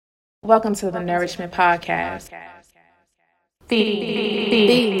Welcome to the Nourishment Podcast.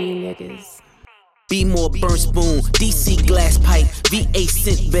 Feeding you niggas. Be more burn spoon, DC glass pipe, VA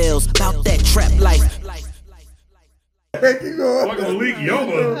scent bells, about that trap life. Keep going. Fucking Malik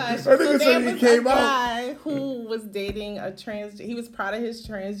Yoba. I think it's there when he was came a out. guy who was dating he was proud of his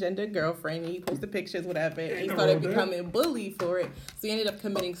transgender girlfriend, and he posted pictures, whatever, and he started becoming bullied for it, so he ended up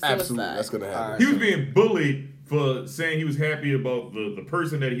committing suicide. Absolutely, that's gonna happen. He was being bullied for saying he was happy about the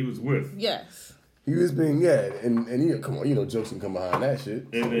person that he was with. Yes. He was being and come on, jokes can come behind that shit.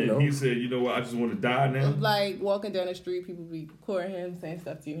 And then he said, you know what, I just want to die now. Like, walking down the street, people be recording him, saying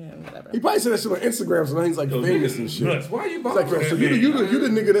stuff to him, whatever. He probably said that shit on Instagram, so now he's like famous and shit. Nuts. Why are you It's bothering like, so that you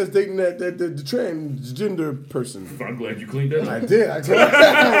man? the nigga that's dating the transgender person. I'm glad you cleaned that I up. did. I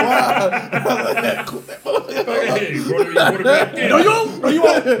told Hey, quarterback. No, you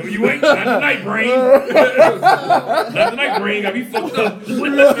won't. No, you ain't. Not tonight, brain. Not tonight, brain. Got me fucked up. What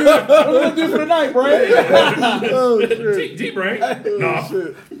you do for the night, bro? Oh, shit. G-brain. Nah.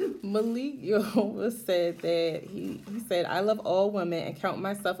 Shit. Malik Yoba said that he said, "I love all women and count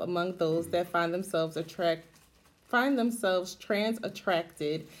myself among those that find themselves trans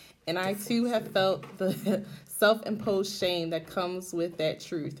attracted, and I too have felt the self-imposed shame that comes with that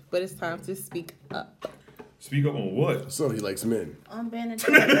truth. But it's time to speak up." Speak up on what? So he likes men. I'm being That's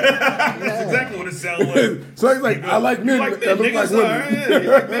exactly what it sounds like. So he's like, I like men You that look like niggas, women. yeah,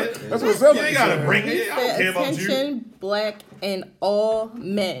 you like that. That's what it sounds You like. ain't gotta bring He it. I don't said, care about you. "Attention, black and all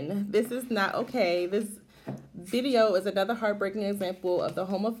men. This is not okay. This video is another heartbreaking example of the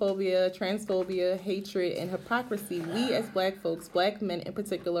homophobia, transphobia, hatred, and hypocrisy we as black folks, black men in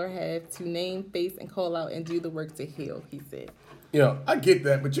particular, have to name, face, and call out and do the work to heal," he said. I get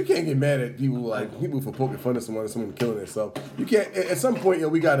that, but you can't get mad at people for poking fun at someone killing themselves. You can't. At some point,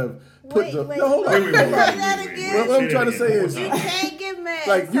 we gotta put Wait, the. wait, No, hold on. wait, Hold wait, on. that again? What I'm trying to say is, You can't get mad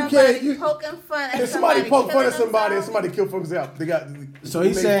Like, at you somebody can't- you- poking fun at if somebody poke fun killing at somebody and themselves. somebody kill folks out, they got. So they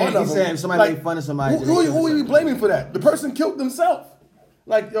he's made saying fun of he's them. saying somebody made fun of somebody. Who are we blaming for that? The person killed themselves.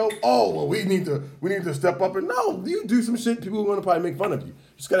 Like, we need to step up and no, you do some shit. People are gonna probably make fun of you. You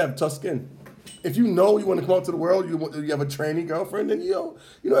just gotta have tough skin. If you know you want to come out to the world, you have a tranny girlfriend, then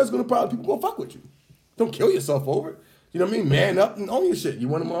that's gonna probably people gonna fuck with you. Don't kill yourself over it. You know what I mean? Man up and own your shit. You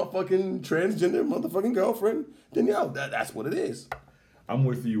want a motherfucking transgender motherfucking girlfriend, then that's what it is. I'm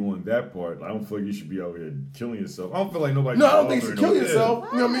with you on that part. I don't feel like you should be out here killing yourself. I don't feel like nobody. No, I don't think you should should kill yourself.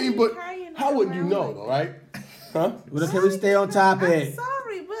 You know what I mean? Why But are you carrying how that would you around know, like though, right? Huh? Well, can we stay on I'm topic?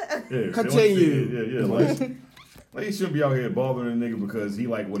 sorry, but Yeah, Continue. Like he shouldn't be out here bothering a nigga because he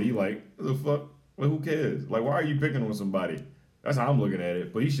like what he like. What the fuck? Like, who cares? Like, why are you picking on somebody? That's how I'm looking at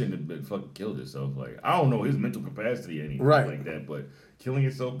it. But he shouldn't have been fucking killed himself. Like, I don't know his mental capacity or anything like that. But killing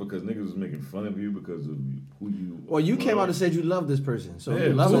yourself because niggas was making fun of you because of who you. Well, you came out and said you love this person, so Yeah,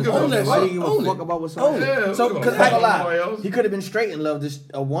 you love so this give a person. fuck. Why do you give Own a it. fuck about what somebody? Yeah, So, give a because fuck I about lie, somebody else. he could have been straight and loved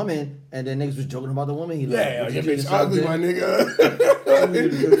a woman, and then niggas was joking about the woman he loved. Yeah, Would you you do bitch the same ugly, thing? my nigga.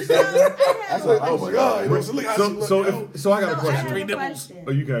 That's what Oh my god, So I got a I question. have a question.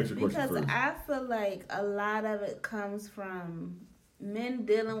 Oh, you can ask your question Because first. I feel like a lot of it comes from men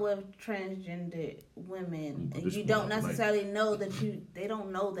dealing with transgender women, and This you don't one, necessarily know that they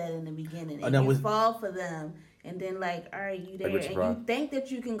don't know that in the beginning, Oh, and that you was- fall for them, and then all right, you there, Richard and Pryor. you think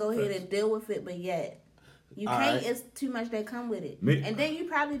that you can go ahead and deal with it, but yet you All can't. right. It's too much that come with it, Me- and then you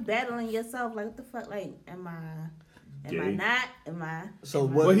probably battling yourself like, what the fuck, like, am I Gay. not? Am I? So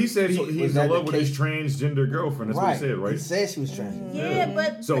am I- what? Well, he said so he's was in that love the with his case? transgender girlfriend. That's what he said, right? He said she was trans. Yeah,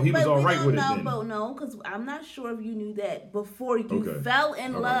 but So he was but all we right don't with it know, then? But no, because I'm not sure if you knew that before you Okay. fell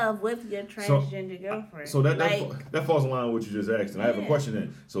in All right. love with your transgender girlfriend. So that like, that falls in line with what you just asked, and I have a Yeah. question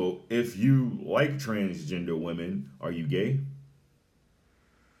then. So if you like transgender women, are you gay?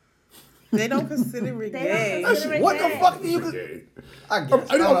 They don't consider it They gay. don't consider it What the gay. fuck do you? I guess.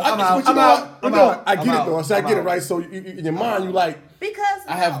 I know, I'm but you know out. what? I get I'm it out. though. So I I'm get it out. right. So in your mind, you like, Because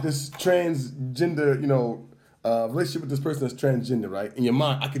I have this transgender, relationship with this person that's transgender, right? In your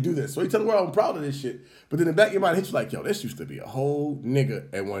mind, I could do this. So you tell the world I'm proud of this shit. But then in the back of your mind, it hits you like, yo, this used to be a whole nigga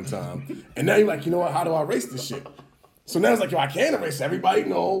at one time. And now you're like, you know what? How do I erase this shit? So now it's like, yo, I can't erase everybody.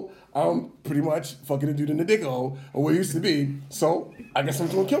 No, I'm pretty much fucking a dude in the dick hole or where it used to be. So I guess I'm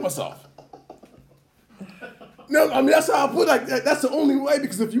just gonna kill myself. No, I mean, that's how I put like that. That's the only way,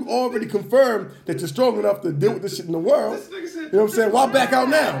 because if you already confirm that you're strong enough to deal with this shit in the world, you know what I'm saying? Why back out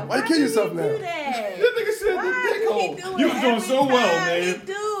now? Why you kill yourself now? Do that? That nigga said Why the dick do he hole. do You it was doing every so well, time man. he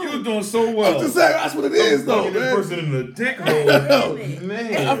do? You was doing so well. I'm just saying, that's what it is, though, Fucking this man. person in the dick hole.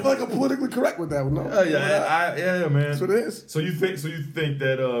 Man, I feel like I'm politically correct with that one. No? Yeah, man. That's what it is. So you think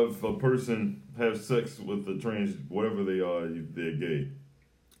that if a person has sex with the trans, whatever they are, they're gay?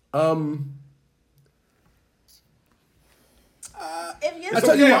 If you're I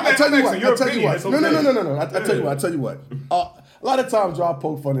tell you okay. what. I tell you what. Your I tell you opinion, what. it's No. okay. I tell you what. A lot of times y'all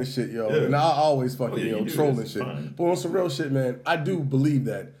poke fun and shit, yo, and I always fucking you do. troll and It's shit. fine. But on some real shit, man, I do believe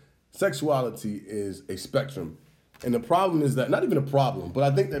that sexuality is a spectrum, and the problem is that not even a problem, but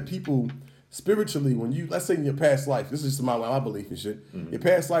I think that people spiritually, when you, let's say in your past life, this is just my belief and shit. Mm-hmm. Your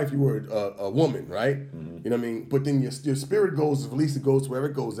past life, you were a woman, right? You know what I mean? But then your spirit goes, at least it goes wherever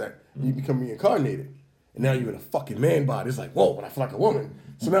it goes at, and you become reincarnated. And now you're in a fucking man body. It's like, whoa, but I feel like a woman.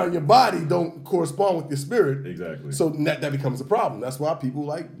 So now your body don't correspond with your spirit. Exactly. So that becomes a problem. That's why people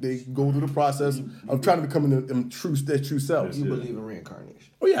they go through the process of trying to become their true selves. You believe in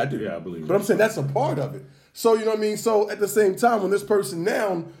reincarnation? Oh yeah, I do. Yeah, I believe But it. I'm saying that's a part of it. So you know what I mean? So at the same time, when this person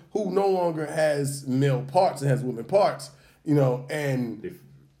now who no longer has male parts and has women parts, you know, and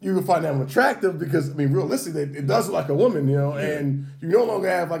you can find that one attractive because I mean, realistically, it does look like a woman, you know, and you no longer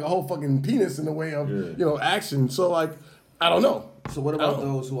have like a whole fucking penis in the way of you know action. So like, I don't know. So what about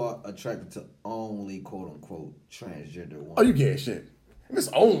those who are attracted to only quote unquote transgender women? Oh, you get shit. It's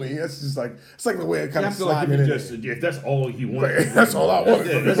only. That's just like it's like the way it kind I of feel like sliding if, in. if that's all he wants, That's all I want.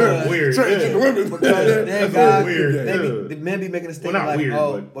 that's a little weird. Transgender women. Because then That's guys, weird. the men be making a statement not like,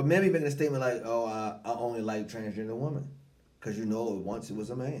 weird, but men be making a statement like, I only like transgender women, because you know once it was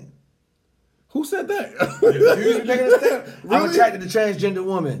a man. Who said that? You be making a statement. I'm Really? attracted to transgender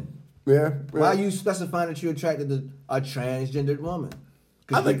women. Yeah. Why are you specifying that you're attracted to a transgendered woman?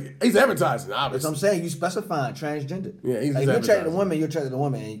 I think he's advertising, That's obviously. what I'm saying. You specifying transgender. Yeah, he's like, if you're attracted to advertising. a woman, you're attracted to a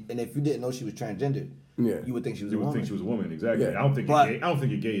woman, and if you didn't know she was transgendered, you would think she was You a would woman. think she was a woman, exactly. Yeah. I don't think But- you're gay. I don't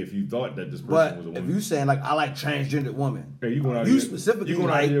think you're gay if you thought that this person But was a if woman. you saying like I like transgendered women, Hey, you going out you of specifically you going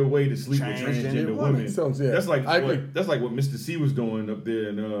out like of your way to sleep with transgender transgender women. women. Sounds- yeah. That's like I agree. that's like what Mr. C was doing up there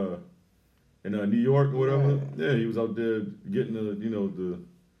in New York or whatever. Yeah, he was out there getting the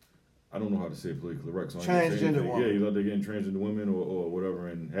I don't know how to say it politically correct. So I can't say Transgender anything. woman. Yeah, he was out there getting transgender women or whatever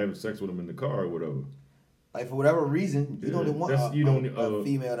and having sex with them in the car or whatever. like for whatever reason, you Yeah, don't want that's- you don't, a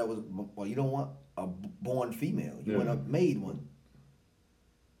female that was well, you don't want a born female. You want a made one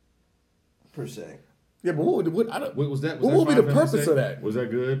per se. Yeah, but what would I don't, What was that? What that would be the fine for him to purpose say? of that? Was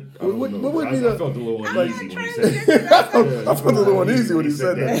that good? I What- don't what know. would be I the- felt a little I'm uneasy not when he said that. transgender. I felt a little uneasy when he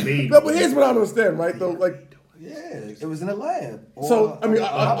said that. that. Made No, but one. here's what I don't understand, right? Though, like, Yeah, it was in a lab. So, I mean,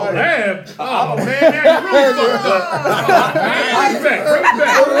 I- Lab? Oh, man, that really fucked up. Man,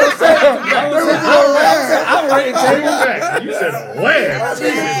 bring it back. You said a lab.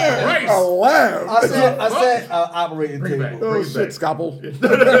 Jesus a Christ. lamb. I said operating Bring it back. table. Oh Bring it shit, back. scalpel.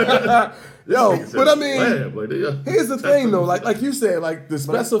 Yo, but I mean, Lab, like, yeah. here's the thing though, like you said, like the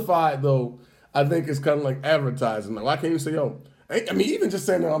specified though, I think is kind of like advertising. Like, why can't you say, yo? I mean, even just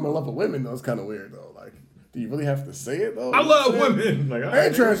saying that I'm in love with women though is kind of weird though. Like, do you really have to say it though? I love women. Like,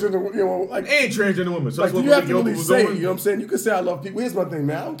 And transgender, you know, like. And transgender women. So Like, that's do what you have to Yoba really was say it? doing. You know what I'm saying? You can say I love people. Here's my thing,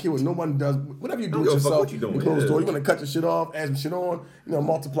 man. I don't care what no one does. Whatever you do Don't with give a fuck yourself, what you doing, you close the yeah. door. You want to cut your shit off, add some shit on, you know,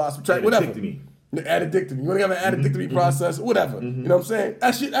 multiply, subtract, Add whatever. addictomy. Add addictomy. You want to have an addictomy process, whatever. You know what I'm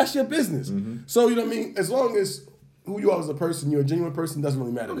saying? That's your business. So, you know what I mean? As long as who you are as a person, you're a genuine person, doesn't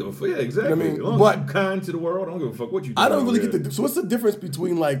really I matter. don't give a fuck. Yeah, exactly. You know what I mean? As long as But- you're kind to the world, I don't give a fuck what you do. I don't really Yeah. get the. So what's the difference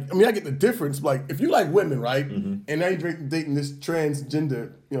between like? I mean, I get the difference. Like, if you like women, right, and now you're dating this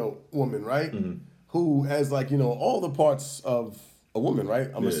transgender, you know, woman, right, who has like, you know, all the parts of a woman, right?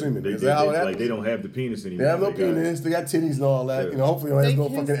 I'm Yeah, assuming. they, Is that how it like happens? they don't have the penis anymore. They have no got- penis. They got titties and all that. Yeah. You know, hopefully they don't have no They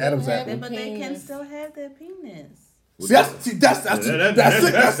can fucking still Adam's have apple. But they can Penis. still have their penis. See, that's it. That's That's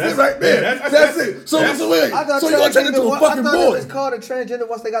it right there. That's it. So wait. I thought So you gonna turn into a fucking it boy? was called a transgender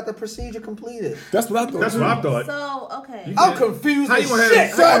once they got the procedure completed. That's what I thought. That's too. what I thought. So, okay. I'm confused How as you gonna have-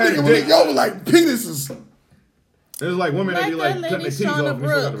 shit. So I had think a it was dick. yo like penises. There's like women that Like be like that cutting lady their titties Shauna off and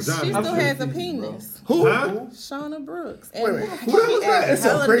they still got Brooks. a She vagina. still has a penis. Who? Huh? Shauna Brooks. And Wait, wait. who Who the hell is that? added It's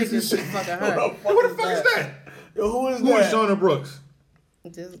some hella crazy niggas shit. to fucking her. Who the fuck is that? Yo, who is Who is that? Shauna Brooks?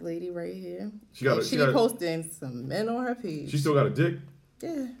 This lady right here. She got a- And she she got a- posting some men on her page. She still got a dick?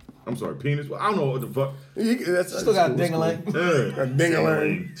 Yeah. I'm sorry, penis? Well, I don't know what the fuck. That's Still got a cool, that's cool. ding-a-ling. Yeah. A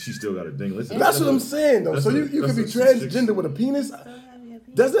ding-a-ling. She still got a ding. Listen, That's what I'm saying though. That's So a- you could be that's a transgender with a penis.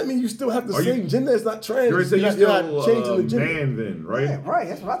 Does that mean you still have the Are you- same gender? It's not trans. You're saying You're you're not still changing a the gender. man then, right? Yeah, right.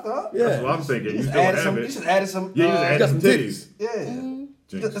 That's what I thought. Yeah. That's what I'm thinking. You You just still added have some. You it. just added some. Yeah, you just got added some some titties. titties. Yeah.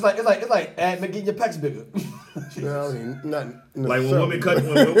 Jinx. It's like getting your pecs bigger. No, I mean, not Like when women cut,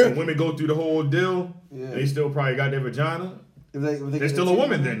 when women go through the whole deal, Yeah. they still probably got their vagina. If they They're get still the a titties-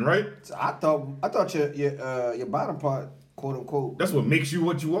 woman then, right? So I thought your bottom part, quote unquote. That's what makes you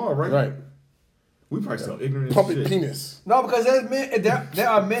what you are, right? Right. We probably sound ignorant Pumping as shit. penis. No, because there's men. There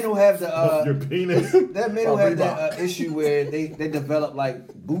are men who have the. Your penis. There are men who have that issue where they develop like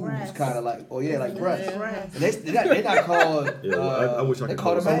boobs, Breasts. kind of like like breasts. Breasts. And they're not called. Yeah, I wish I they could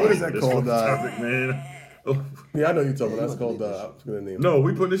call call them it What is that this called, topic, man. Oh, Yeah, I know you're talking Yeah, about. That's you called. want to I'm gonna name. no,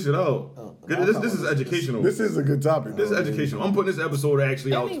 we putting this shit out. Oh, This is educational. This is a good topic. This is though. educational. I'm putting this episode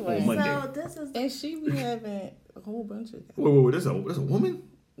actually out Anyway, on Monday. So this is And she be having a whole bunch of. Wait, this a woman?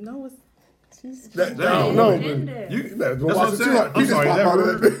 No, it's. She's. That, That I don't ain't know. gender. You better That's what watch I'm it saying. too. I'm Penis sorry, pop that out of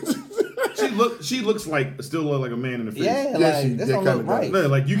word- that bitch. She looks like a man in the face. Yeah, Yeah, like she this did don't kinda look right. No,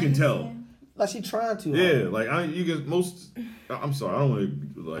 like you can tell. Like she trying to. Yeah, like you get most. I'm sorry, I don't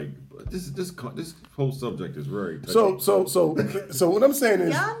want to like this whole subject is very touchy. So what I'm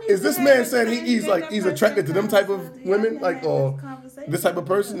saying Y'all need is to this have man a saying he's transgender attracted to them type of person. women, Y'all like need to or have this conversation. this type of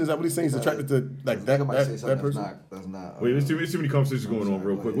person? Is that what he's saying? He's attracted to like that Somebody say that something person. That's not. Wait, there's too many conversations going on sorry,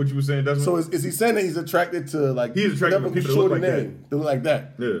 real go quick. ahead. What you were saying, Desmond? So is he saying that he's attracted to like He's attracted to whatever people that look shorty like that. name, that look like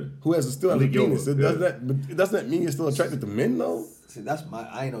that? Yeah. Who still has a Malik Yoba, penis? yeah. Doesn't that mean you're still attracted to men though? See, that's my.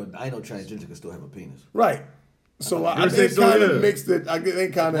 I know transgender can still have a penis. Right. So I You're saying it so, kind yeah. of makes it. I get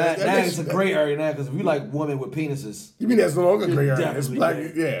it kind of. Now it's a gray area now because if you like women with penises, You mean that's no longer gray area? It's definitely black.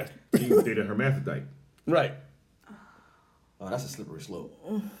 gray. Yeah. You can date a hermaphrodite. Right. oh, that's a slippery slope.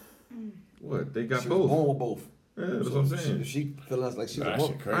 What? They got She was both. born with both. Yeah, that's what I'm saying. If she feels like she's Nah, a that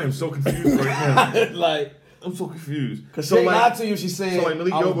woman, shit crazy. I am so confused right now. like I'm so confused. because she ain't lied to you. She said So like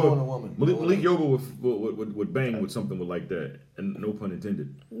Malik I was born a Yoba, woman. Malik Yoba would bang with something with like that, and no pun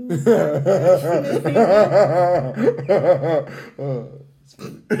intended.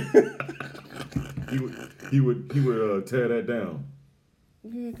 He would tear that down.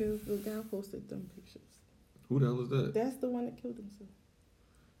 Yeah, because the guy posted them pictures. Who the hell is that? That's the one that killed himself.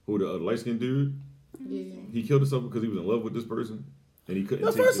 Who the light skinned dude? Yeah. He killed himself because he was in love with this person, and he couldn't.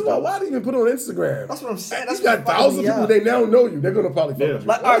 Now, take first the- of all, why do you even put it on Instagram? That's what I'm saying. You That's got what fucking thousands of me people. up. They now know you. They're gonna probably fuck Yeah. with you.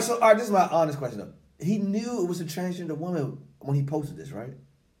 Like, all right, this is my honest question though. He knew it was a transgender woman when he posted this, right?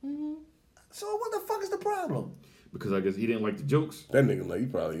 Mm-hmm. So what the fuck is the problem? because I guess he didn't like the jokes. That nigga, like, he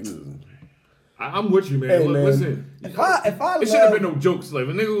was. I'm with you, man. Hey, Look, man. listen. If I It love, shouldn't have been no jokes. Like,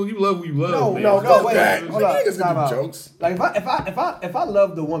 nigga, you love who you love. no, man. no, Fuck wait, that. hold up, Niggas time can do out. jokes. Like if I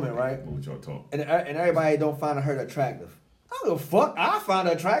love the woman, right, What y'all talk? and everybody don't find her attractive, I don't give a fuck. I find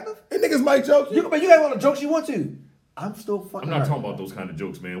her attractive. And niggas might joke You guys want to joke you want to. I'm still fucking. I'm not her. talking about those kind of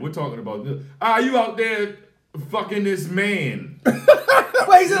jokes, man. We're talking about, you out there fucking this man. But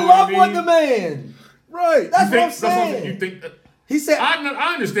he's in You know love what I with the mean? man. Right. That's what I'm That's what I'm saying. You think? He said.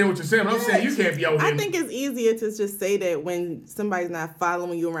 I understand what you're saying. But I'm saying you can't be out here. I think it's easier to just say that when somebody's not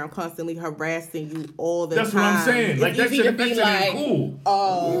following you around, constantly harassing you all the That's time. what I'm saying. Like, that It's easy shit to be ain't cool.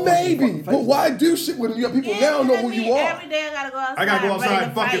 Oh, Maybe, but why do shit when you people now know who you are? Every day I gotta go outside. I gotta go outside ready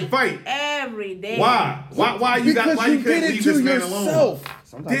and to fucking fight. Every day. Why? Why you Because why you you couldn't did it leave to this man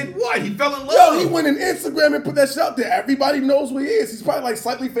yourself. alone? Did what? He fell in Yo, love. he went on Instagram and put that shit out there. Everybody knows who he is. He's probably like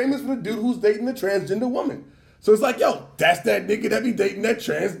slightly famous for the dude who's dating the transgender woman. So it's like, yo, that's that nigga that be dating that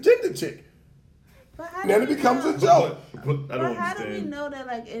transgender chick. But how And then do it we becomes a know- joke. But I But don't how do we understand. know that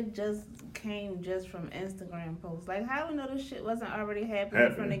like it just came just from Instagram posts? Like how do we know this shit wasn't already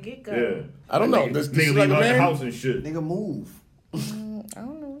happening from the get go? Yeah. I don't know. Nigga, This nigga is leave like a out the man. house and shit. Nigga, move. I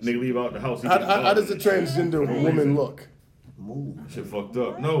don't know. Nigga leave out the house. He How get does a involved in shit. transgender woman look? Move. Shit fucked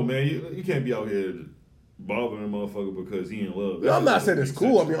up. No, man, you can't be out here bothering a motherfucker because he in love. No, I'm not saying it's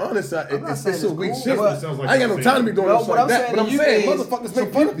cool. I mean, honestly, not it's saying some it's weak cool, shit. but- Sounds like I ain't got no time to be doing No, shit what like I'm that. saying But I'm to you saying, is, motherfuckers so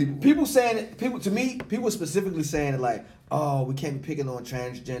make fun of people. People saying, to me, people specifically saying like, oh, we can't be picking on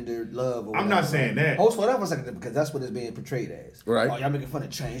transgender love. Or I'm whatever, not saying right? that. Hold on for a second, because that's what it's being portrayed as. Right. Oh, y'all making fun of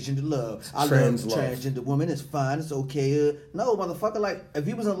transgender love. I Trans love love. transgender woman. It's fine. It's okay. No, motherfucker. Like, if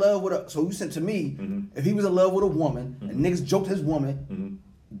he was in love with so you said to me, if he was in love with a woman and niggas joked his woman,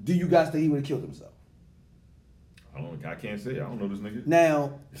 do you guys think he would have killed himself? I can't say. I don't know this nigga.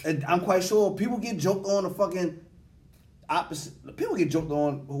 Now, and I'm quite sure people get joked on the fucking opposite. People get joked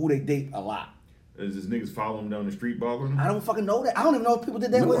on who they date a lot. Is this niggas following him down the street bothering him? I don't fucking know that. I don't even know if people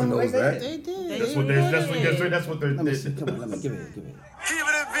did that No with one him. knows right that. there. They did. That's what they're. Let me see. Come on, let me give it. Keep it in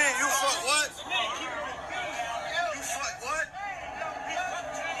bed. You fuck what? You fuck what?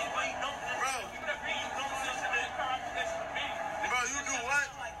 Bro, you do what?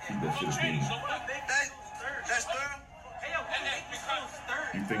 Keep that shit a bean. That's thorough?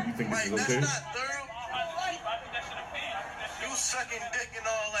 You think this Wait, is that's okay? not thorough. You sucking dick and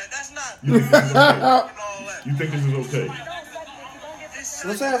all that. That's not You think this is okay? and all that. You think this is okay? He You know what I'm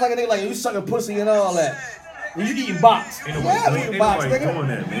sucking saying? It's like a nigga like you sucking pussy and all that. And you eating box. Ain't Yeah, I'm nobody eating box, doing nigga.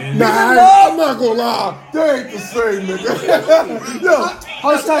 that, man. Nah, I'm not gonna lie. They ain't the same, nigga. Yo,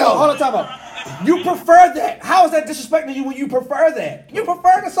 Hold on, time out. You prefer that. How is that disrespecting you when you prefer that? You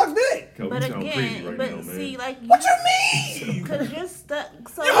prefer to suck dick. Kobe, But you sound crazy again, right but now, man. see, like What you mean? Because you're stuck.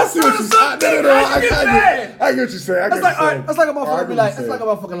 So I see what you're saying. I get what you're saying. That's like, that's like a motherfucker be like, it's like a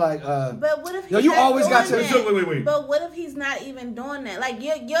motherfucker like, But what if he's yo, you not always got doing to. that? Wait. But what if he's not even doing that? Like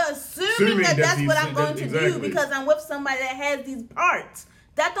you're assuming Assuming that that that's what he's- I'm going to do exactly. because I'm with somebody that has these parts.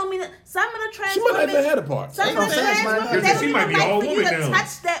 That don't mean that some of the trans She might not women, even had a part. some of That's the what I'm saying. trans She women, might they not. don't She might even be all like for you to woman now.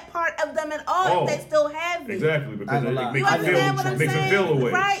 touch that part of them at all Oh. if they still have it. Exactly, I because ain't it gonna lie. You makes understand what I'm makes them saying? feel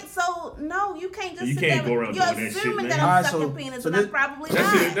away. Right? So no, you can't just You sit can't there. go around You're doing that shit, assuming man. that I'm Alright, sucking so- penis, so and I'm this- probably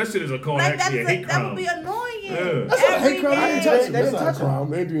That not. shit is a call Like actually a hate that crime. would be annoying. Yeah. That's not a hate crime. I Every ain't day. touching. They That's not a touch him. crime.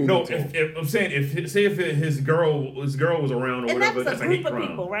 They ain't doing No, it. if I'm saying if his girl was around or And that whatever, was a that's a hate group of crime.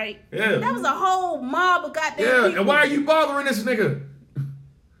 people, right? Yeah. That was a whole mob of goddamn Yeah, people. and why are you bothering this nigga?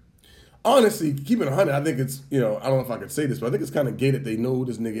 Honestly, keeping 100, I think it's, I don't know if I could say this, but I think it's kind of gay that they know who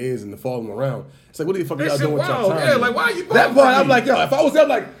this nigga is and to follow him around. It's like, what the fuck are That y'all shit doing with y'all wild. time? Yeah, like, why are you That bothering part, I'm me? like, yo, if I was there, I'm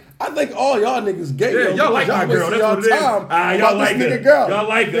like, I think all y'all niggas gay. Yeah, yo, y'all like my because girl. wasting That's what it is. time Y'all about like this her. nigga girl. Y'all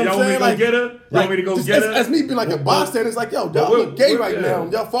like her. You know Y'all what want me I'm to go saying? get her? Y'all want me to go just get her? As me being like a bystander, it's like, yo, y'all look gay right yeah. now.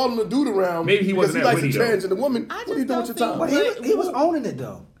 Y'all following the dude around. Maybe he wasn't because that he likes a witty, though. transgender woman. I What are you just doing with your don't time? think- But he was owning it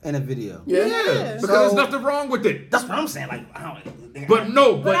though in a video. Yeah. Yeah, because So- there's nothing wrong with it. That's what I'm saying. Like, I don't. But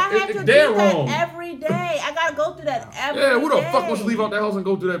no, But I have to do they're that wrong. every day. I gotta go through that every day. Yeah, who the fuck wants to leave out the house and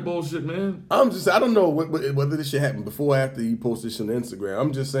go through that bullshit, man? I'm just, I don't know whether this shit happened before or after you posted this on Instagram.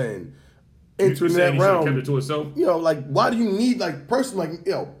 I'm just saying, You entering saying that he should've realm, kept it to itself? like, why do you need, like, person, like, You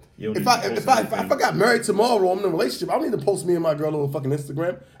don't if need to if post I anything. got married tomorrow, I'm in a relationship, I don't need to post me and my girl on fucking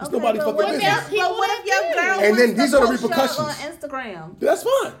Instagram. It's Okay, nobody but fucking what if business. your- But what if your girl And then wants these to are the post y'all repercussions. on Instagram? That's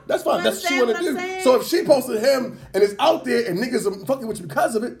fine. That's fine. You That's what she understand want to what I'm do. saying? So if she posted him and it's out there and niggas are fucking with you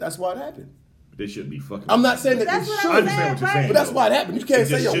because of it, that's why it happened. They shouldn't be fucking. I'm not saying that That's they what should. I'm I understand saying, what you're right? saying. But that's why it happened. You can't It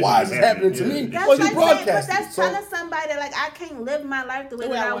say, just yo, shouldn't why be is this happening to happening, me? yeah. That's Well, you like saying, but broadcast it. that's So telling somebody like I can't live my life the way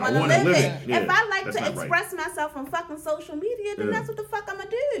that I want to wanna live live it. it. Yeah, If I like that's to not right. express myself on fucking social media, then Yeah. that's what the fuck I'm gonna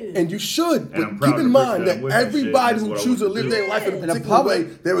do. and you should, And but I'm proud keep of in the mind person that I'm with and shit. everybody That's who what I chooses to want to live do. their life in a Yeah. particular public-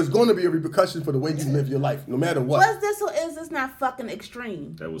 way, there is going to be a repercussion for the way you live your life, no matter what. Was this or is this not fucking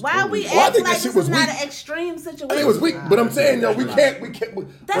extreme? That was Why totally we weak. Well, I act think that like shit this was is not weak. an extreme situation? I think it was weak, but I'm saying, yo, we can't. That's what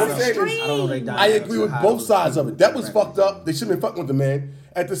I'm saying is, extreme. I don't know they I agree with both sides of it. That was fucked up. They shouldn't have fucked with the man.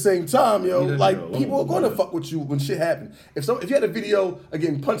 At the same time, yo, Yeah, like yeah, people are yeah. gonna fuck with you when shit happens. If you had a video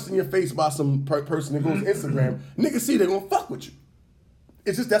again punched in your face by some person that goes to Instagram, niggas see they're gonna fuck with you.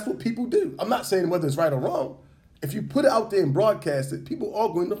 It's just that's what people do. I'm not saying whether it's right or wrong. If you put it out there and broadcast it, people are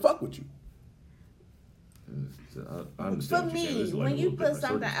going to fuck with you. I understand For what you're saying. me, It's like when a you little put different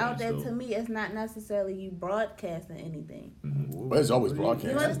something out there, circumstance, to me, it's not necessarily you broadcasting anything. But it's always You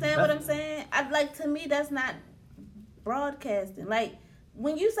broadcast. understand what I'm saying? To me, that's not broadcasting. Like,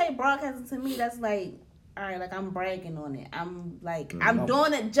 when you say broadcasting, to me, that's like, all right, like I'm bragging on it. I'm like, I'm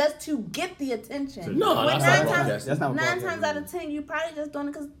doing it just to get the attention. No, But that's not broadcasting. That's not nine broadcasting. times out of 10, you probably just doing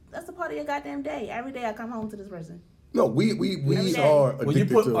it because that's a part of your goddamn day. Every day I come home to this person. No, we Every day. are When you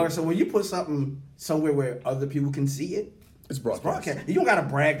addicted put, to or so when you put something somewhere where other people can see it, it's it's broadcast. broadcast. You don't gotta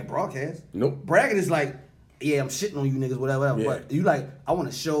brag to broadcast. Nope. Bragging is like, yeah, I'm shitting on you niggas, whatever. Yeah. But you like, I want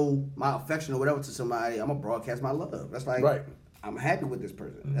to show my affection or whatever to somebody. I'm gonna broadcast my love. That's like, Right. I'm happy with this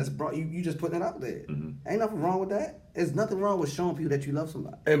person. That's you just putting it out there. Ain't nothing wrong with that. There's nothing wrong with showing people that you love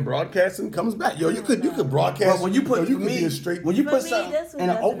somebody. And broadcasting comes back. Yo, you could broadcast. But when you put yo, you could me, be a straight. when you For put me, something this was in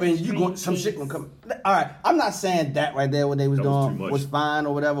an just an open, you extreme going some shit case. gonna come. All right, I'm not saying that right there what they was That was doing too much. was fine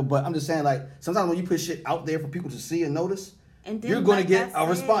or whatever, but I'm just saying like sometimes when you put shit out there for people to see and notice, And then, you're gonna like get I a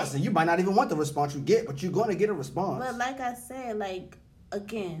response, said- and you might not even want the response you get, but you're gonna get a response. But like I said, like,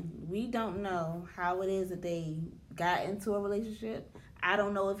 again, we don't know how it is that they got into a relationship. I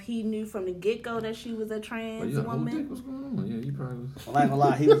don't know if he knew from the get-go that she was a trans woman. What's going on? Yeah, you probably. Well, I ain't gonna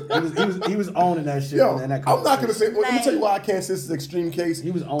lie, he was owning that shit. Yo, in that I'm not gonna say. Let me Like- tell you why I can't say this is an extreme case.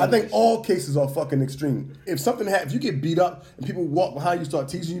 He was on I think that all cases are fucking extreme. If something happens, if you get beat up and people walk behind you, start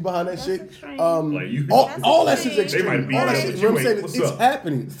teasing you behind that That's shit. extreme. Like you- all that That's shit's extreme. extreme. They might be All that mad shit. at You know you. what I'm saying? What's It's up?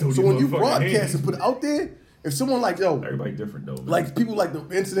 happening. Throw So your when you motherfucking broadcast hands. and put it out there, if someone like yo, Everybody different though. Man. like people like the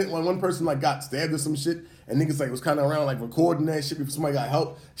incident when one person like got stabbed or some shit, and niggas like was kind of around like recording that shit before somebody got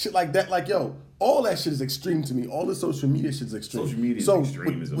help, shit like that. Like yo, all that shit is extreme to me. All the social media shit is extreme. Social media is so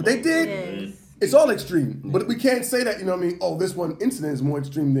extreme what, as a what they did, Yes. it's all extreme. But we can't say that, you know what I mean? Oh, this one incident is more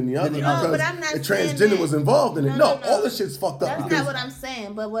extreme than the other the because other. No, but I'm not the saying transgender that. was involved in it. No, No, no. all this shit's fucked up. That's because not what I'm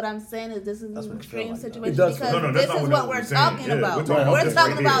saying. But what I'm saying is this is That's an what it feel extreme like, though. situation It does because feel- No, this that's is not what what we're I'm saying. talking Yeah, about. we're talking about We're this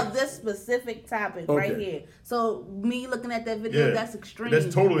talking right about here. this specific topic Okay. right here. So me looking at that video, Yeah. that's extreme.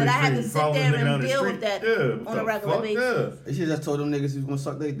 That's totally That I had to extreme. sit Following there this nigga down and the deal street. with that Yeah, what on a the regular fuck? basis. They should just told them niggas he was gonna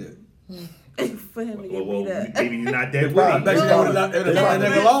suck their dick. for him to get Well, beat up. maybe he's not that Probably- I bet you witty. they would have left that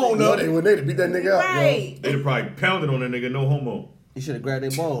nigga alone, No, though. they wouldn't. They'd beat that nigga up. Right. They'd have probably pounded on that nigga, no homo. He should have grabbed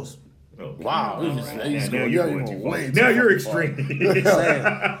their balls. Oh, Wow. all You right. just- Now, you just now going- you're yeah, going you too going way far. too Now you're fucking extreme.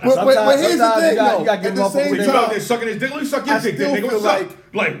 But here's the thing, you got though. to At give the motherfuckers same So you their- out there sucking his dick? Let me suck your I dick, still then, nigga. feel What's up?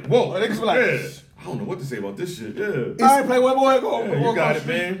 Like, whoa. Niggas be like, Yeah. I don't know what to say about this shit. Yeah. I ain't play with boy. Go. Yeah, you got it,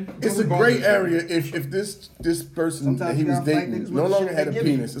 man. It's a gray area if this person Sometimes that he you was gotta fight dating niggas no with the longer shit had a they give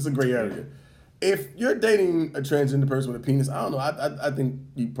you. penis. It's a gray area. If you're dating a transgender person with a penis, I don't know. I think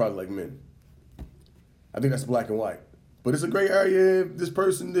you probably like men. I think that's black and white. But it's a gray area if this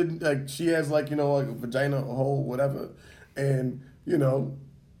person did like she has like like a vagina, a hole, whatever, and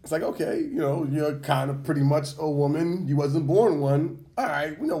it's like okay, you're kind of pretty much a woman. You wasn't born one. All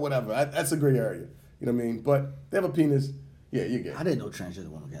right, whatever. That's a gray area. You know what I mean? But they have a penis. Yeah, you're gay. I didn't know transgender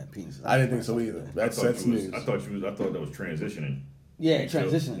women got penises. I didn't think so either. That's news. I thought that was transitioning. Yeah, When you still-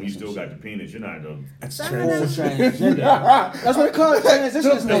 transitioning. When you still got the penis, you're not though. That's Some Full of them- transgender. That's what they call it. Transition.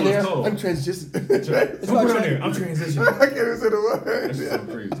 That's what it's there. called. I'm transition. Don't put it in there. I'm transitioning. I can't even say the That's word. so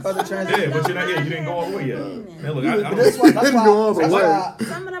crazy. Called the transition. Yeah, but you're not. Yeah, you didn't go all the way yet. Man, look, I That's don't. why. Didn't go all the way.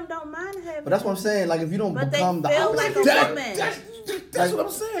 Some of them don't mind having. But that's what I'm saying. Like, if you don't But they become the feel like a opposite, woman. That's what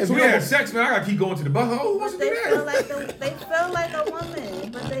I'm saying. So we had sex, man. I gotta keep going to the butthole. Who wants But to they do feel that? like a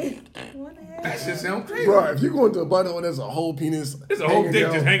woman, but they want to have. That shit sound crazy. Bro, if you go into a butthole and there's a whole penis, There's a whole hanging dick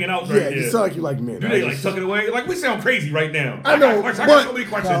out, just hanging out yeah, right there. you sound like you like men. Do they like tuck it away? Like we sound crazy right now. I know, I got but- so many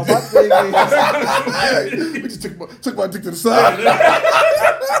no, questions. my thing is, We just took my dick to the side.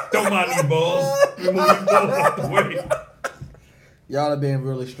 Don't mind these balls. Move these balls out the way. y'all are being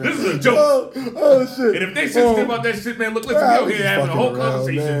really strict. This is a joke. Oh shit. And if they sensitive about that shit, man, look, listen, we Ah, out we here just having a fucking whole around,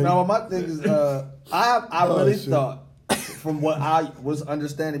 conversation. man. No, my thing is, I really shit. thought, from what I was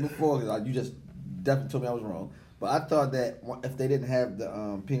understanding before, because you just definitely told me I was wrong, but I thought that if they didn't have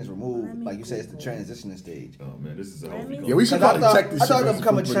the penis removed, like you say, it's the transitioning stage. Oh man, this is a healthy Yeah, we should Because probably check this I shit. thought to first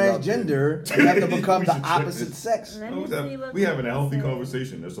become a before we put it out there. transgender, you have to become We the should check opposite this. sex. Let me see what We having a healthy people say.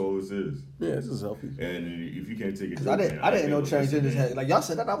 conversation. That's all this is. Yeah, this is healthy. And if you can't take it, I didn't know transgenders had, like y'all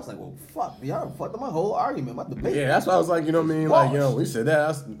said that, I was like, well, fuck, y'all fucked up my whole argument, my debate. Yeah, that's why I was like, you know what I mean? Like, Boys. we said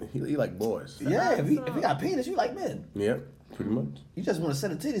that. He like boys. Yeah, if you got penis, you like men. Yeah, pretty much. You just want to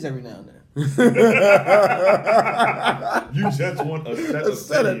set the titties every now and then. You just want a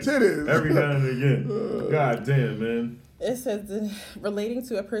set of titties. every now and again. God damn, man. It says relating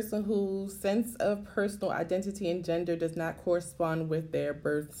to a person whose sense of personal identity and gender does not correspond with their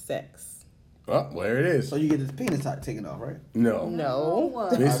birth sex. Oh, there it is. So you get this penis taken off, right? No. No.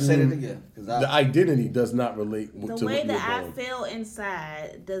 This I'll say is- it again. 'Cause The identity does not relate The to way what you're that I born. feel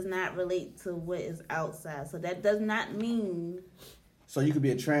inside does not relate to what is outside. So that does not mean So you could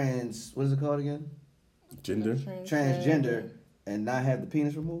be a what is it called again? Gender. Transgender and not have the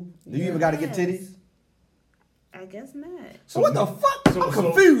penis removed? Do you even got to get titties? I guess not. So what the fuck? I'm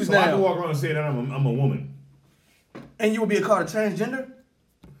confused so I now. can walk around and say that I'm a woman. And you would be called a transgender?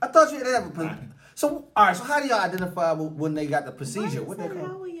 I thought you had a... So, all right, so how do y'all identify when they got the procedure? What they call it?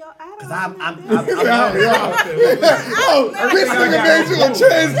 How are y'all? I don't Because I'm Oh, this nigga made you a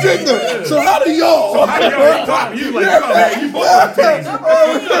transgender. So how do y'all? How do y'all talk to you like, oh man, you both got titties.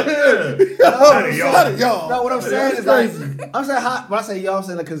 How do y'all? No, what I'm saying is That's like, I'm saying how, when I say y'all, I'm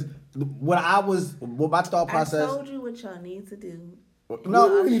saying like, because what my thought I process, told you what y'all need to do. No,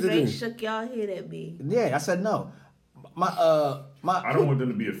 Y'all we need to straight do. shook y'all head at me. yeah, I said no. I don't want them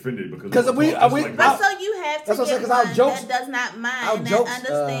to be offended because 'Cause we- that's we- like But that. so you have to That's what I'm saying, get 'cause our one jokes- that does not our mind, that jokes,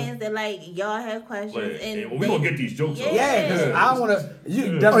 understands that like y'all have questions Like, and we gonna get these jokes off. yeah, because I don't want to. You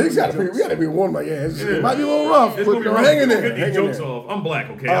Oh, definitely you gotta we gotta be warned by it might be a little rough, It's but gonna be rough. hang in We there. gonna get Hang these in jokes there. off. I'm black,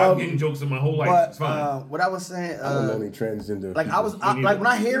 okay? I'm getting jokes in my whole life. But It's fine. what I was saying, I don't know any transgender. like I was people. like when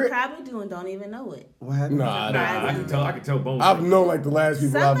I hear you it, probably do and don't even know it. what happened? Nah, I can tell Bones. I've known like the last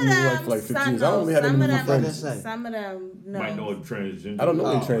people Some I've of known them, like for like 15 some years. I don't really have any of new them, friends. say. some of them no. might know a transgender. I don't know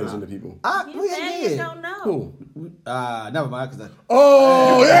any Oh, transgender people. You said you don't know. Who? Never mind, because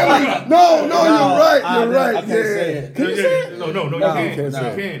Oh, yeah. No, you're right. I You're right. can't say it. Can you say it? No, you No, can't. can't No, say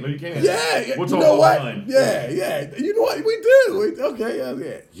you it. can't. No, you can't. Yeah, We'll you talk know what? offline. Yeah. You know what? We do. Okay,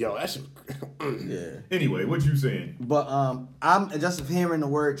 yeah. Yo, that shit. yeah. Anyway, what you saying? But I'm just hearing the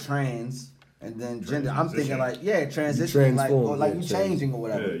word trans and then gender. I'm thinking like, yeah, transitioning, like transform, or like yeah, you change. changing or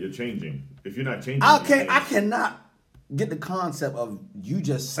Yeah, whatever. you're changing. If you're not changing, I you change. cannot get the concept of you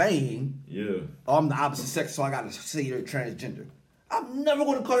just saying, Yeah. oh, I'm the opposite sex, so I gotta say you're transgender. I'm never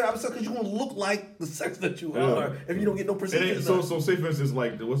gonna call you opposite sex because you're gonna look like the sex that you are if you don't get no It procedure. ain't, so say for instance,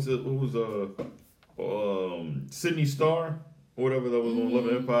 like what was Sydney Star or whatever that was on Love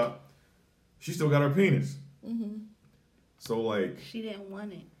and Hip Hop. She still got her penis. So like She didn't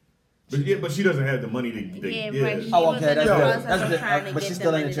want it. But she doesn't have the money to. Right. She Oh, was okay, in the that's process good. of trying to But get she's the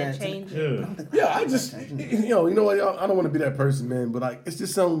still in money the to trans- change Yeah. it. Yeah, I just, you know what, y'all, I don't want to be that person, man, but like, it's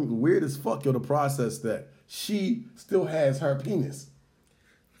just something weird as fuck, yo, the process that she still has her penis.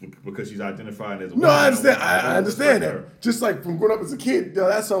 Because she's identified as a No, woman. I understand. I don't understand respect that. Just like from growing up as a kid, yo,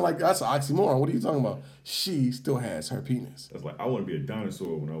 that sounds like that's an oxymoron. What are you talking about? She still has her penis. That's like I want to be a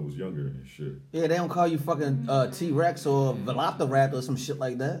dinosaur when I was younger and shit. Yeah, they don't call you fucking T-Rex or Velociraptor or some shit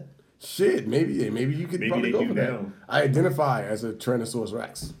like that. Shit, maybe you could Maybe probably they go do for that. now. I identify as a Tyrannosaurus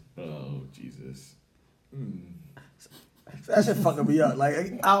Rex. Oh Jesus. That shit fucking me up. Like, I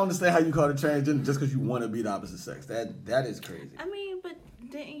don't understand how you call it transgender just because you want to be the opposite sex. That is crazy. I mean, but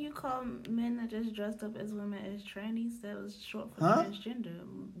didn't you call men that just dressed up as women as trannies? That was short for Huh? transgender.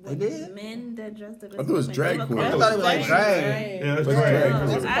 They did? Men that dressed up as I thought it was women. drag They were queen. called I thought it was like drag. Yeah, that's But right. drag.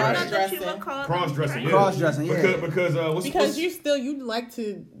 Because of I thought drag. that you were called Cross-dressing. Yeah. Cross-dressing, yeah. Because what's Because you like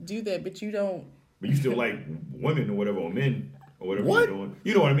to do that, but you don't. But you still like women or whatever, or men or whatever What? you're doing.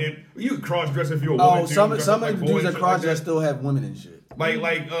 You know what I mean? You can cross dress if you're a woman. Oh, too. some Dress of up like the boys dudes and that shit cross like dress that. still have women and shit. Like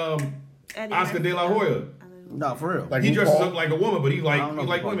Eddie Oscar Murphy. De La Hoya. No, for real. Like He dresses RuPaul? up like a woman, but he I don't know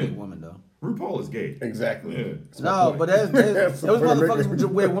like if RuPaul women. women though. RuPaul is gay. Exactly. Yeah. That's my No, point. but there That's was motherfuckers Puerto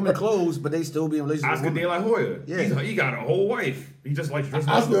who wear women clothes, but they still be in relationships Oscar with De women. La Hoya. Yeah. He got a whole wife. He just likes dressing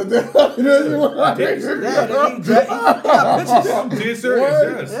Oscar up. De La Hoya. Yeah, he bitches. I'm dead serious.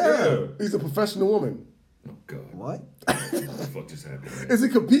 What? Yes. Yeah. He's a professional woman. Oh God. What? What the fuck just happened? Is he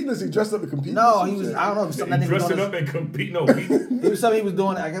competing? Is he dressed up to compete? No, he was. I don't know. It was something He that nigga was dressing doing. up and compete. No, he, It was something he was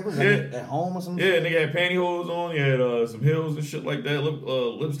doing. I guess it was Yeah. at home or something. yeah, nigga had pantyhose on. He had some heels and shit like that,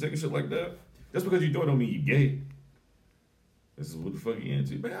 lipstick and shit like that. Just because you do it don't mean you gay. This is what the fuck you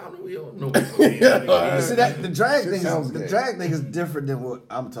into. Man, I don't know. You don't know what the fuck you into. See that the drag Shit thing. sounds The gay. drag thing is different than what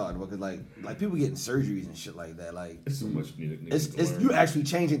I'm talking about. Cause like people getting surgeries and shit like that. Like It's so much niggas it's to learn. you actually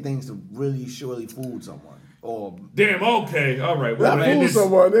changing things to really surely fool someone. Or Damn, okay, all right. We're Not gonna end fool this.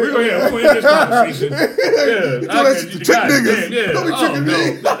 someone, We're gonna end this conversation. Yeah, that shit to trick niggas. Yeah. Don't be tricking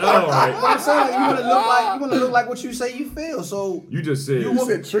me. No. All right. I'm saying you wanna look like what you say you feel. So You just said You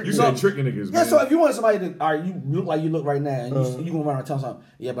said tricking You said niggas. tricking niggas. yeah, Man. so if you want somebody to, all right, you look like you look right now, and you gonna run around and tell something,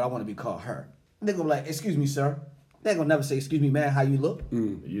 yeah, but I want to be called her. They gonna be like, excuse me, sir. They ain't gonna never say, excuse me, man, how you look.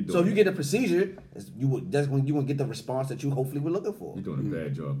 You So if you get a procedure, that's when you gonna get the response that you hopefully were looking for. You're doing a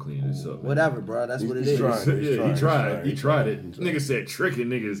bad job cleaning this up. Man. Whatever, bro. That's what it He's is. trying. Yeah, he tried. He tried it. He tried. Nigga said tricking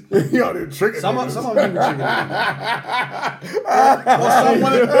niggas. He out there tricking Some niggas. of them tricking.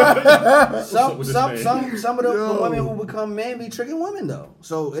 Well, some with this man? some of the women who become men be tricking women though.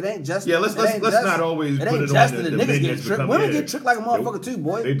 So it ain't just. Yeah, let's it ain't let's just- not always It put ain't it just on that the the niggas men get that's tricked. become- Women yeah. get tricked like a motherfucker too,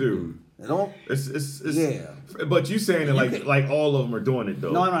 boy. They do. They don't. It's Yeah. But you saying it like all of them are doing it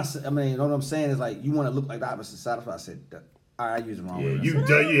though. No, I'm not. I mean, what I'm saying is like you want to look like the opposite side of it. I said, I use the wrong Yeah, word.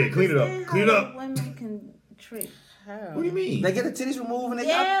 you clean it up. Clean it up. Women can trick. What do you mean? They get the titties removed and they.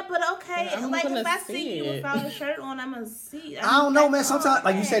 Yeah, but okay. I'm Like gonna if I see see you it. without a shirt on, I'm gonna see. I don't know, man. Sometimes,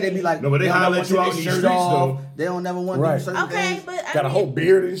 like you said, they be like, No, but they don't holler never at you want out to in take these their streets, shirt off. though. They don't never want to Right. do certain Okay, things. but I Got a mean, whole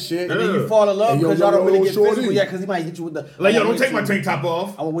beard and shit. And then Yeah. you fall in love And because yo, y'all don't really yo, get shorty. physical yet because he might hit you with the. Like, yo, I'm don't take gonna my wait tank top off. till-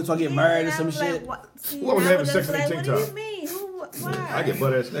 I'm gonna wait till I get yeah, married or and some I'm shit. like, what? See, Who was now having it's sex in like, a what tank do you top? mean? Why? I get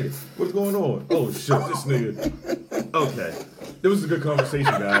butt ass niggas. What's going on? Oh shit, this nigga. Okay. It was a good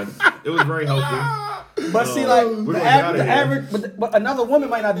conversation, guys. It was very helpful. But see, like we're the gonna get average, outta the here. average, but another woman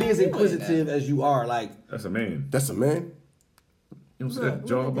might not be as inquisitive as you are. Like, That's a man. That's a man? You don't see that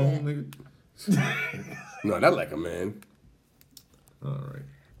jawbone, nigga? No, not like a man. All right.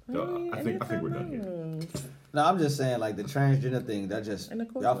 I think we're done here. no, I'm just saying, like the transgender thing. That just And the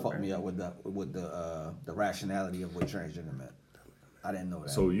y'all crossover. fucked me up with the rationality of what transgender meant. I didn't know that.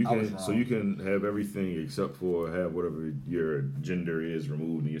 So you I was can wrong. so you can have everything except for have whatever your gender is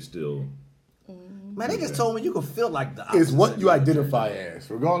removed, and you're still. Man, they just told me you could feel like the. It's opposite what sex you of identify as,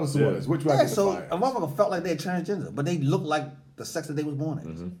 regardless of what Yeah. it is. What you Yeah, identify so as. a motherfucker felt like they're transgender, but they look like the sex that they was born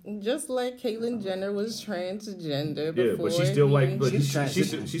as. Just like Caitlyn Jenner was transgender Yeah, before. but she's still like, but She's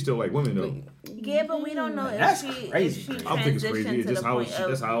she's still like women though. Yeah, but we don't know That's if she crazy. if she I don't think it's crazy. transitioned It's to just the how point she, of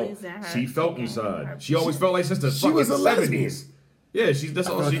that's how losing her she felt her inside. She always felt like since the She fucking was a lesbian. 70s. Yeah, that's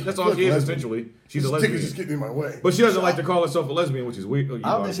all she is lesbian. essentially. She's a This dick is just lesbian. getting in my way. But she doesn't like to call herself a lesbian, which is weird. You I know,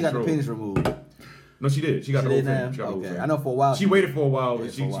 don't think she got the control. penis removed. No, she did. She got She the whole did thing. now? She got the whole Okay, thing. I know for a while. She waited for a while, Yeah, and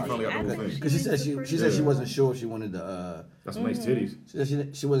for she a while. finally got the whole thing. Because she said she wasn't sure if she wanted to. That's some nice titties. She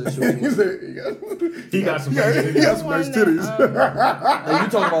said she wasn't sure. He said, He got some he nice got, he titties. got some nice titties. Hey, you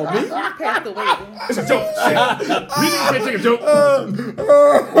talking about me? passed away. It's a joke. Shit. We can't take a joke.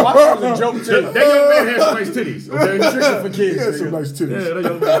 My shit was a joke too. That young man has some nice titties. Okay? Tricks are for He kids. had some nigga. nice titties. Yeah, that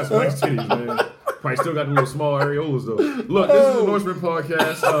young man has some nice titties, man. Probably still got the little small areolas though. Look, this is the Norseman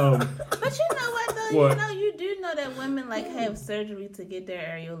podcast. But you know what though? What? You do know that women like have surgery to get their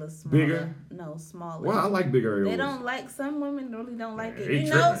areolas smaller. Bigger? No, smaller. Well, I like big areolas. They don't like. Some women really don't like it. Hey, You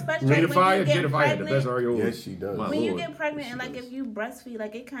know, especially Jada when Fire, you get Jada Fire had the best pregnant. areolas. Yes, she does. My When you Lord. get pregnant and like She does. if you breastfeed,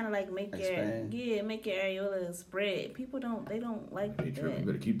 like it kind of like make Expand. make your areolas spread. People don't like Hey, Trip, you that.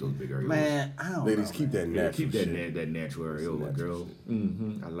 better keep those big areolas. Man, I don't Ladies, know. keep that Yeah, natural keep that shit. that natural areola, natural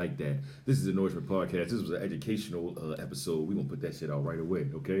girl. I like that. This is the Norseman podcast. This was an educational episode. We're gonna put that shit out right away,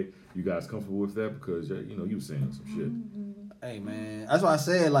 okay? You guys comfortable with that? Because you know you were saying some shit. Hey man, that's why I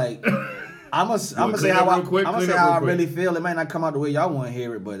said like I'm gonna say clean how up real quick, I'm gonna clean say up how I real quick. really feel. It might not come out the way y'all want to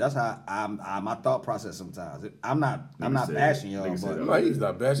hear it, but that's how my thought process sometimes. I'm not said- bashing y'all, nigga said but No, he's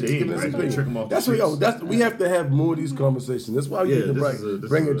not bashing. Yeah, He's giving he us ain't opinion. trick him off the That's what streets. we have to have more of these conversations. That's why we Yeah, need to this is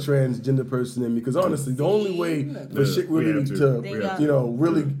bring a a- transgender person in because honestly, the only way for Yeah, shit we really have to. to We have you know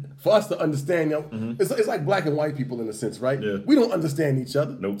really for us to understand, you know, it's like black and white people in a sense, right? Yeah. We don't understand each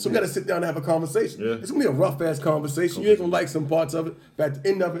other, Nope. so we got to sit down and have a conversation. Yeah. It's gonna be a rough ass conversation. You ain't gonna like some parts of it, but at the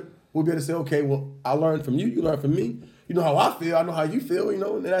end of it, we'll be able to say, okay, well, I learned from you, you learned from me. You know how I feel, I know how you feel, you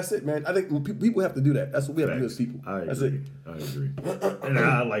know, and that's it, man. I think people have to do that. That's what we have to do as people. I That's agree. it. I agree. And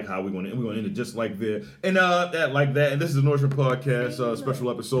I like how we're gonna end it just like that. And that like that. And this is the Norseman podcast special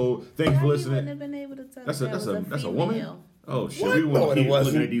episode. Thank you for Why you listening. wouldn't have been able to tell That's that a was woman. female? Oh shit, What? we No, want it to keep wasn't.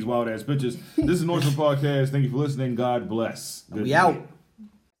 looking at these wild ass pictures. This is Norseman podcast. Thank you for listening. God bless. Good we night. out.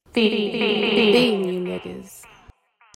 Feed you niggas.